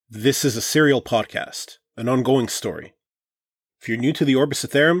This is a serial podcast, an ongoing story. If you're new to the Orbis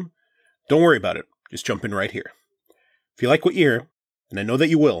Ethereum, don't worry about it. Just jump in right here. If you like what you hear, and I know that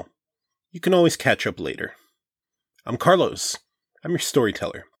you will, you can always catch up later. I'm Carlos. I'm your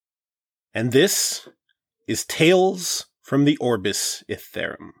storyteller. And this is Tales from the Orbis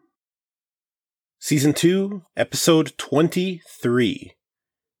Ethereum. Season 2, Episode 23.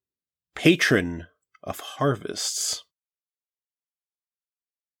 Patron of Harvests.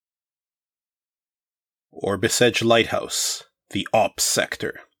 Orbis Edge Lighthouse, the Ops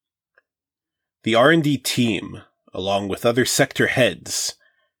Sector. The R&D team, along with other sector heads,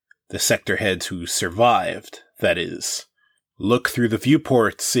 the sector heads who survived, that is, look through the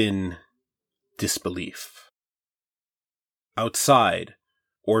viewports in disbelief. Outside,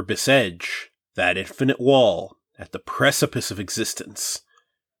 Orbis Edge, that infinite wall at the precipice of existence,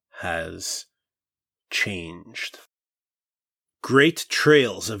 has changed. Great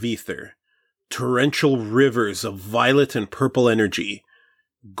trails of ether, torrential rivers of violet and purple energy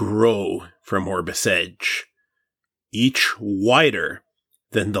grow from Orbis Edge. Each wider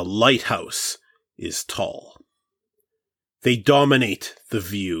than the lighthouse is tall. They dominate the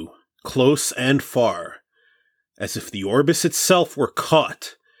view, close and far, as if the Orbis itself were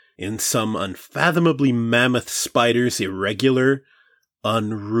caught in some unfathomably mammoth spider's irregular,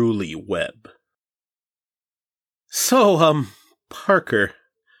 unruly web. So, Parker,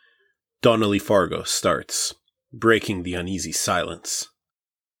 Donnelly Fargo starts, breaking the uneasy silence.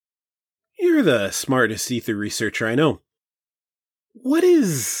 You're the smartest ether researcher I know. What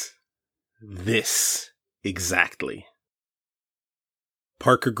is this exactly?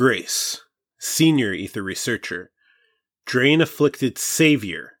 Parker Grace, senior ether researcher, drain-afflicted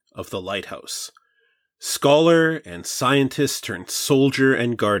savior of the lighthouse, scholar and scientist turned soldier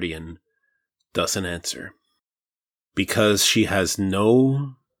and guardian, doesn't answer. Because she has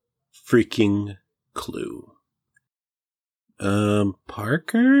no freaking clue.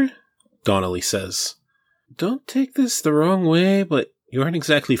 Parker? Donnelly says. Don't take this the wrong way, but you aren't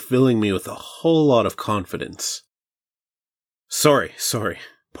exactly filling me with a whole lot of confidence. Sorry,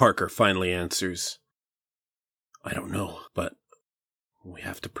 Parker finally answers. I don't know, but we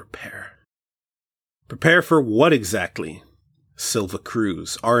have to prepare. Prepare for what exactly? Silva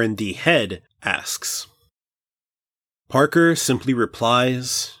Cruz, R&D head, asks. Parker simply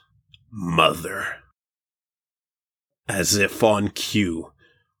replies, Mother. As if on cue,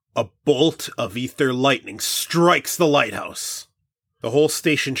 a bolt of ether lightning strikes the lighthouse. The whole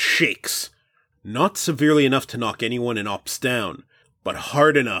station shakes, not severely enough to knock anyone in Ops down, but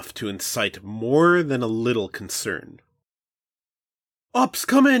hard enough to incite more than a little concern. Ops,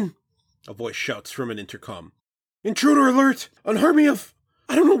 come in! A voice shouts from an intercom. Intruder alert! An army of...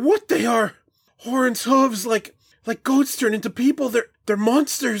 I don't know what they are! Horns, hooves, like goats turned into people. They're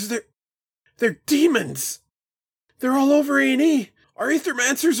monsters. They're demons. They're all over A&E. Our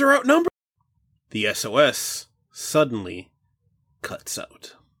Aethermancers are outnumbered. The SOS suddenly cuts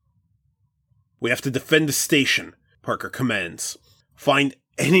out. We have to defend the station, Parker commands. Find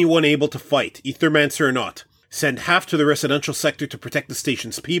anyone able to fight, Aethermancer or not. Send half to the residential sector to protect the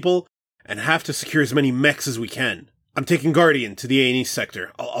station's people, and half to secure as many mechs as we can. I'm taking Guardian to the A&E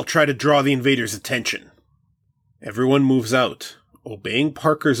sector. I'll try to draw the invaders' attention. Everyone moves out, obeying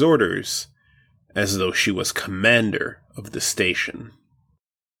Parker's orders, as though she was commander of the station.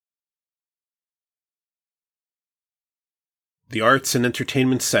 The arts and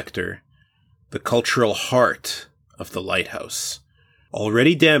entertainment sector, the cultural heart of the lighthouse,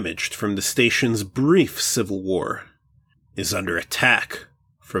 already damaged from the station's brief civil war, is under attack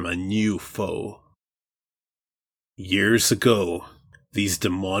from a new foe. Years ago, these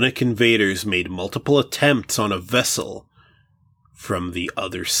demonic invaders made multiple attempts on a vessel from the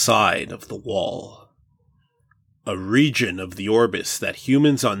other side of the wall. A region of the Orbis that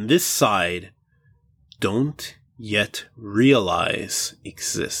humans on this side don't yet realize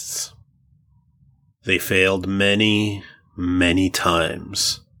exists. They failed many, many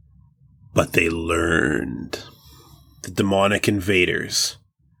times, but they learned. The demonic invaders,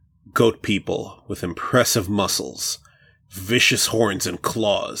 goat people with impressive muscles, vicious horns and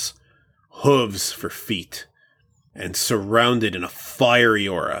claws, hooves for feet, and surrounded in a fiery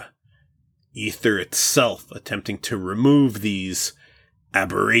aura, ether itself attempting to remove these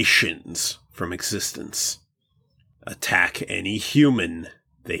aberrations from existence. Attack any human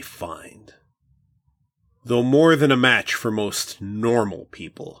they find. Though more than a match for most normal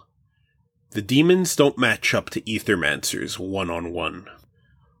people, the demons don't match up to Aethermancers one-on-one.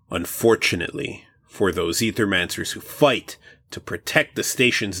 Unfortunately, for those Aethermancers who fight to protect the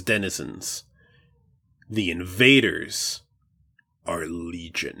station's denizens, the invaders are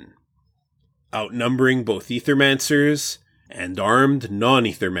legion, outnumbering both Aethermancers and armed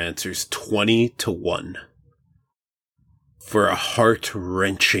non-Aethermancers 20-1. For a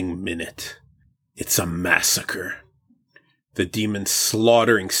heart-wrenching minute, it's a massacre. The demons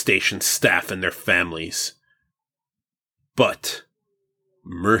slaughtering station staff and their families. But,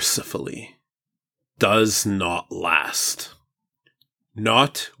 mercifully, does not last.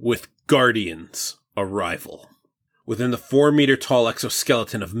 Not with Guardian's arrival. Within the 4-meter-tall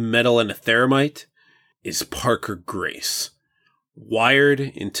exoskeleton of metal and aetheramite is Parker Grace, wired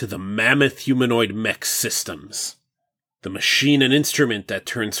into the mammoth humanoid mech systems. The machine and instrument that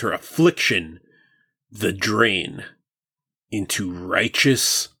turns her affliction, the Drain, into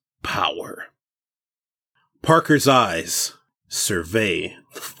righteous power. Parker's eyes survey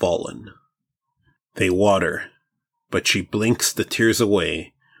the fallen. They water, but she blinks the tears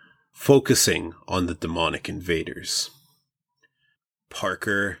away, focusing on the demonic invaders.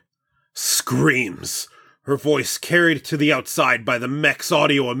 Parker screams, her voice carried to the outside by the mech's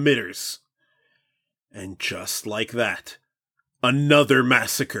audio emitters. And just like that, another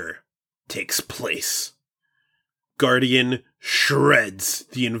massacre takes place. Guardian shreds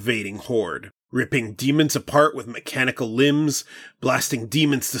the invading horde, ripping demons apart with mechanical limbs, blasting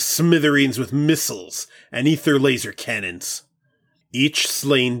demons to smithereens with missiles and ether laser cannons. Each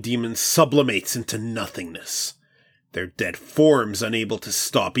slain demon sublimates into nothingness, their dead forms unable to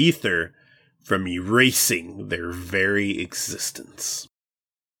stop ether from erasing their very existence.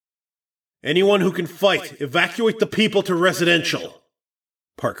 Anyone who can fight, evacuate the people to residential,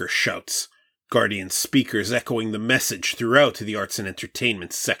 Parker shouts, Guardian speakers echoing the message throughout the arts and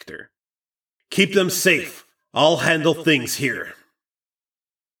entertainment sector. Keep them safe. I'll handle things here.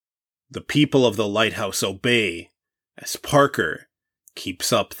 The people of the lighthouse obey as Parker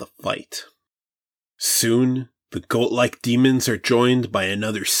keeps up the fight. Soon, the goat-like demons are joined by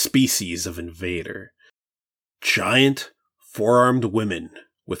another species of invader. Giant, four-armed women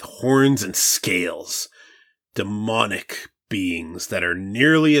with horns and scales. Demonic beings that are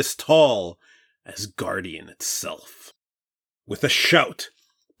nearly as tall as Guardian itself. With a shout,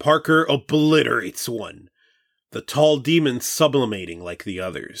 Parker obliterates one, the tall demon sublimating like the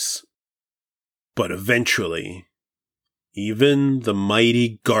others. But eventually, even the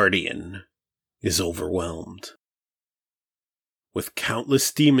mighty Guardian is overwhelmed. With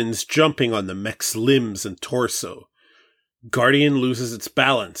countless demons jumping on the mech's limbs and torso, Guardian loses its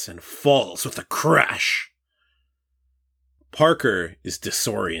balance and falls with a crash. Parker is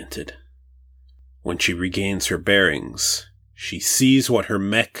disoriented. When she regains her bearings, she sees what her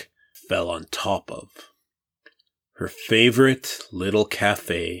mech fell on top of. Her favorite little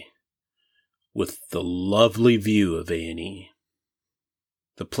cafe with the lovely view of A&E.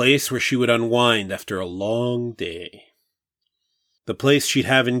 The place where she would unwind after a long day. The place she'd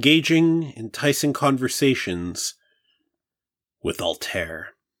have engaging, enticing conversations with Altair.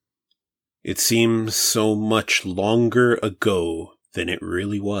 It seems so much longer ago than it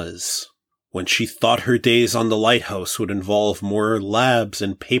really was, when she thought her days on the lighthouse would involve more labs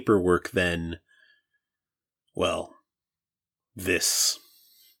and paperwork than, well, this.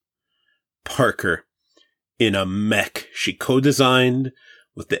 Parker, in a mech she co-designed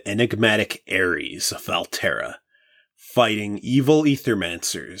with the enigmatic Ares of Altera, fighting evil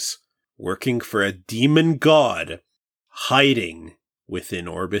Aethermancers, working for a demon god, hiding within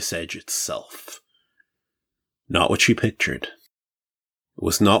Orbis Edge itself. Not what she pictured. It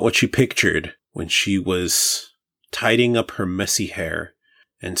was not what she pictured when she was tidying up her messy hair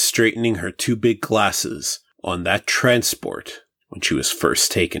and straightening her two big glasses on that transport when she was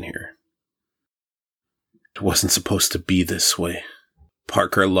first taken here. It wasn't supposed to be this way,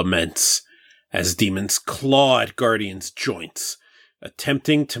 Parker laments, as demons claw at Guardian's joints,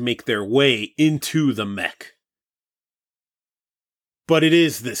 attempting to make their way into the mech. But it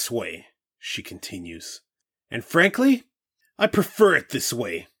is this way, she continues, and frankly, I prefer it this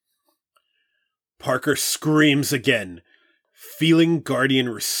way. Parker screams again, feeling Guardian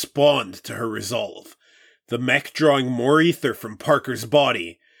respond to her resolve, the mech drawing more ether from Parker's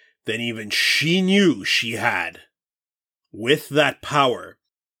body than even she knew she had. With that power,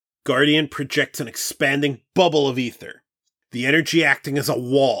 Guardian projects an expanding bubble of ether, the energy acting as a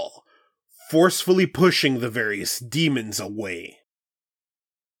wall, forcefully pushing the various demons away.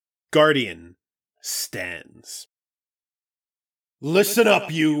 Guardian stands. Listen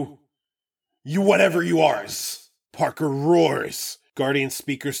up, you! You whatever you are's! Parker roars, Guardian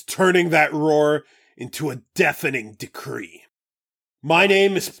speakers turning that roar into a deafening decree. My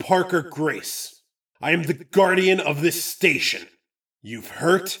name is Parker Grace. I am the guardian of this station. You've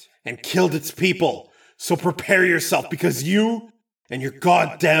hurt and killed its people, so prepare yourself because you and your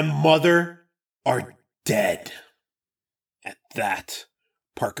goddamn mother are dead. At that,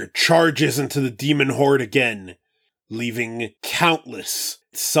 Parker charges into the demon horde again, leaving countless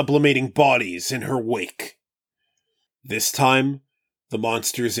sublimating bodies in her wake. This time, the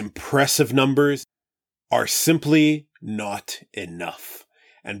monster's impressive numbers are simply not enough,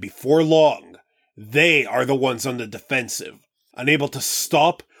 and before long, they are the ones on the defensive, unable to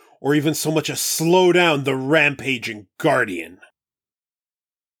stop or even so much as slow down the rampaging Guardian.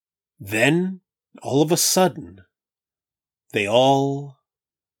 Then, all of a sudden, they all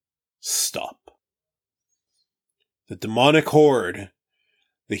stop. The demonic horde,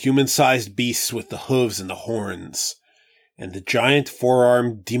 the human-sized beasts with the hooves and the horns, and the giant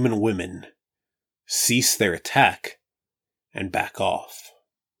four-armed demon women cease their attack and back off.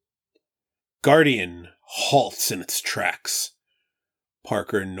 Guardian halts in its tracks,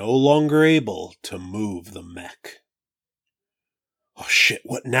 Parker no longer able to move the mech. Oh shit,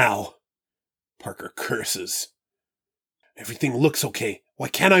 what now? Parker curses. Everything looks okay. Why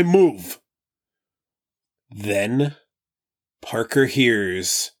can't I move? Then, Parker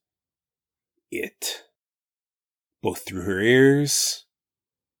hears it, both through her ears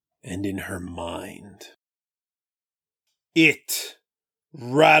and in her mind. It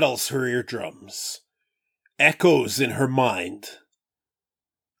rattles her eardrums, echoes in her mind.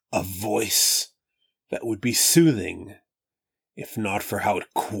 A voice that would be soothing, if not for how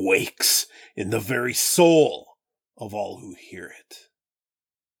it quakes in the very soul of all who hear it.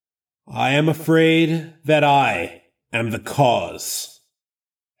 I am afraid that I am the cause.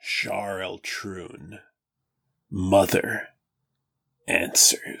 Shar Eltroun, Mother,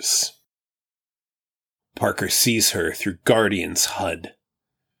 answers. Parker sees her through Guardian's HUD.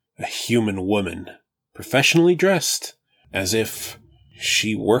 A human woman, professionally dressed, as if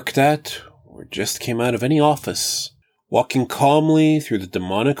she worked at or just came out of any office, walking calmly through the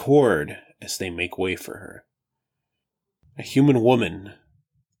demonic horde as they make way for her. A human woman,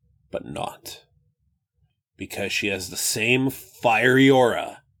 but not. Because she has the same fiery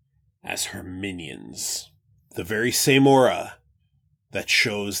aura as her minions. The very same aura that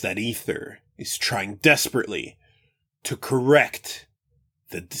shows that Aether is trying desperately to correct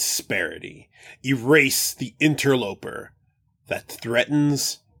the disparity, erase the interloper that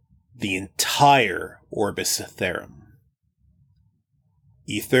threatens the entire Orbis Ethereum.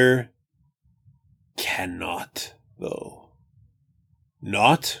 Aether cannot, though.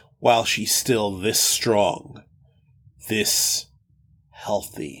 Not while she's still this strong, this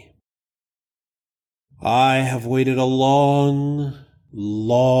healthy. I have waited a long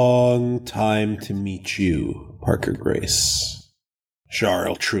time to meet you, Parker Grace, Shar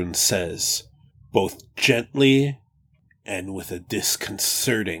Eltroun says, both gently and with a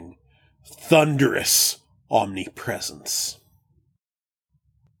disconcerting, thunderous omnipresence.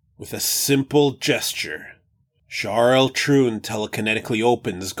 With a simple gesture, Shar Eltroun telekinetically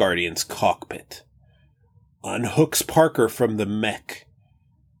opens Guardian's cockpit, unhooks Parker from the mech,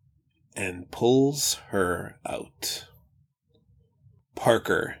 and pulls her out.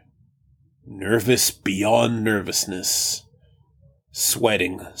 Parker, nervous beyond nervousness,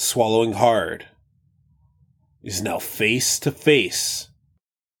 sweating, swallowing hard, is now face to face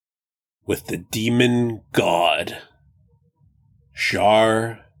with the demon god,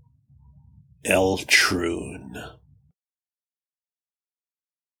 Shar Eltroun.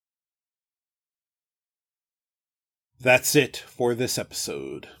 That's it for this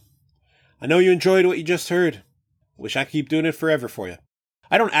episode. I know you enjoyed what you just heard. Wish I could keep doing it forever for you.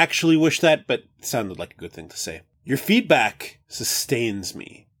 I don't actually wish that, but it sounded like a good thing to say. Your feedback sustains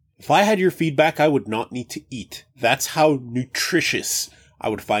me. If I had your feedback, I would not need to eat. That's how nutritious I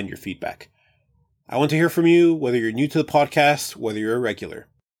would find your feedback. I want to hear from you, whether you're new to the podcast, whether you're a regular.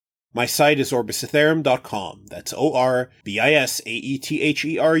 My site is orbisethereum.com. That's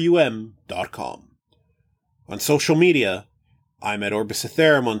orbisaethereum.com. On social media, I'm at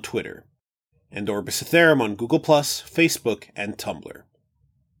Orbisethereum on Twitter, and Orbisethereum on Google+, Facebook, and Tumblr.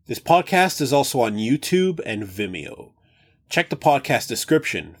 This podcast is also on YouTube and Vimeo. Check the podcast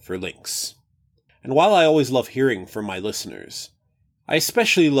description for links. And while I always love hearing from my listeners, I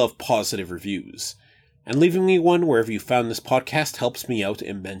especially love positive reviews, and leaving me one wherever you found this podcast helps me out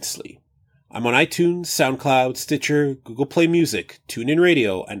immensely. I'm on iTunes, SoundCloud, Stitcher, Google Play Music, TuneIn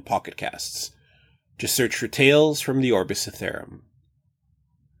Radio, and Pocket Casts. Just search for Tales from the Orbis Ethereum.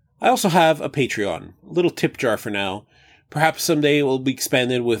 I also have a Patreon, a little tip jar for now. Perhaps someday it will be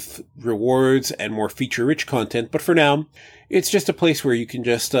expanded with rewards and more feature-rich content, but for now, it's just a place where you can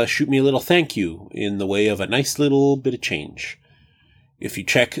just shoot me a little thank you in the way of a nice little bit of change. If you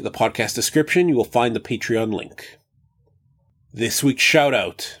check the podcast description, you will find the Patreon link. This week's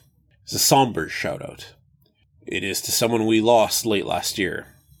shout-out is a somber shout-out. It is to someone we lost late last year,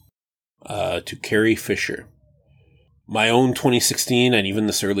 to Carrie Fisher. My own 2016 and even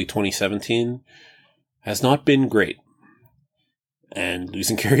this early 2017 has not been great. And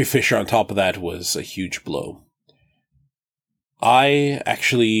losing Carrie Fisher on top of that was a huge blow. I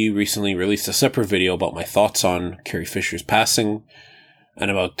actually recently released a separate video about my thoughts on Carrie Fisher's passing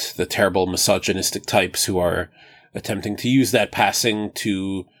and about the terrible misogynistic types who are attempting to use that passing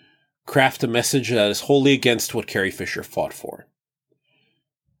to craft a message that is wholly against what Carrie Fisher fought for.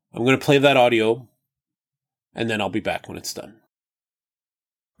 I'm going to play that audio, and then I'll be back when it's done.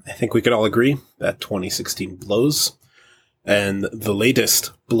 I think we can all agree that 2016 blows, and the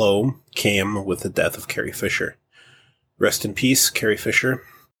latest blow came with the death of Carrie Fisher. Rest in peace, Carrie Fisher.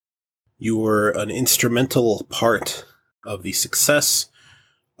 You were an instrumental part of the success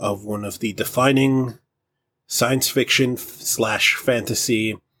of one of the defining science fiction /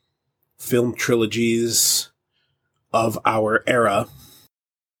 fantasy film trilogies of our era.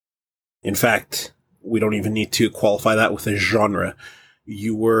 In fact, we don't even need to qualify that with a genre.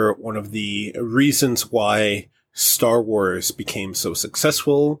 You were one of the reasons why Star Wars became so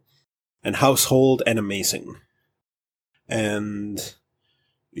successful and household and amazing. And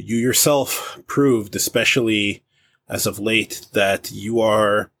you yourself proved, especially as of late, that you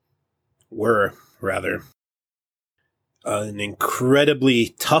were an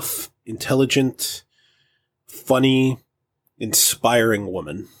incredibly tough, intelligent, funny, inspiring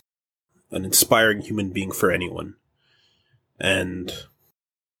woman. An inspiring human being for anyone. And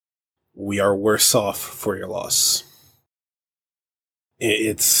we are worse off for your loss. And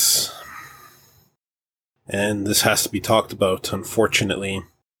this has to be talked about, unfortunately.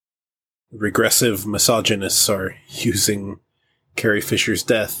 Regressive misogynists are using Carrie Fisher's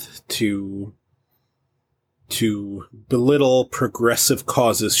death to belittle progressive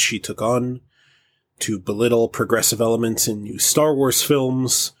causes she took on, to belittle progressive elements in new Star Wars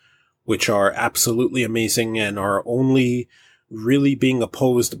films, which are absolutely amazing and are only really being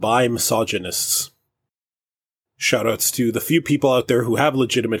opposed by misogynists. Shoutouts to the few people out there who have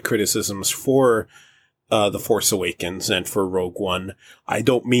legitimate criticisms for The Force Awakens and for Rogue One. I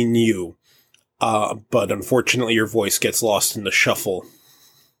don't mean you, but unfortunately your voice gets lost in the shuffle.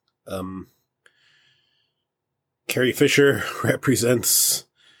 Carrie Fisher represents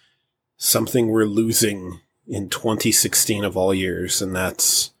something we're losing in 2016 of all years, and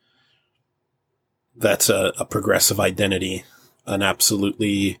that's a progressive identity, an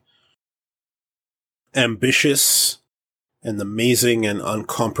absolutely ambitious and amazing and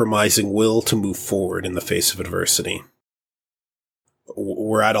uncompromising will to move forward in the face of adversity.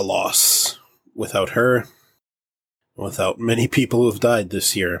 We're at a loss without her, without many people who have died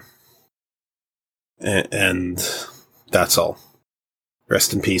this year. And that's all.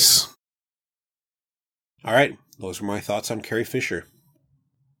 Rest in peace. All right, those were my thoughts on Carrie Fisher.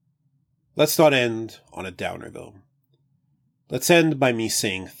 Let's not end on a downer, though. Let's end by me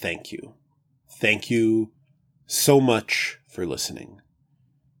saying thank you. Thank you so much for listening.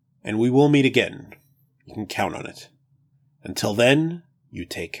 And we will meet again. You can count on it. Until then, you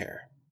take care.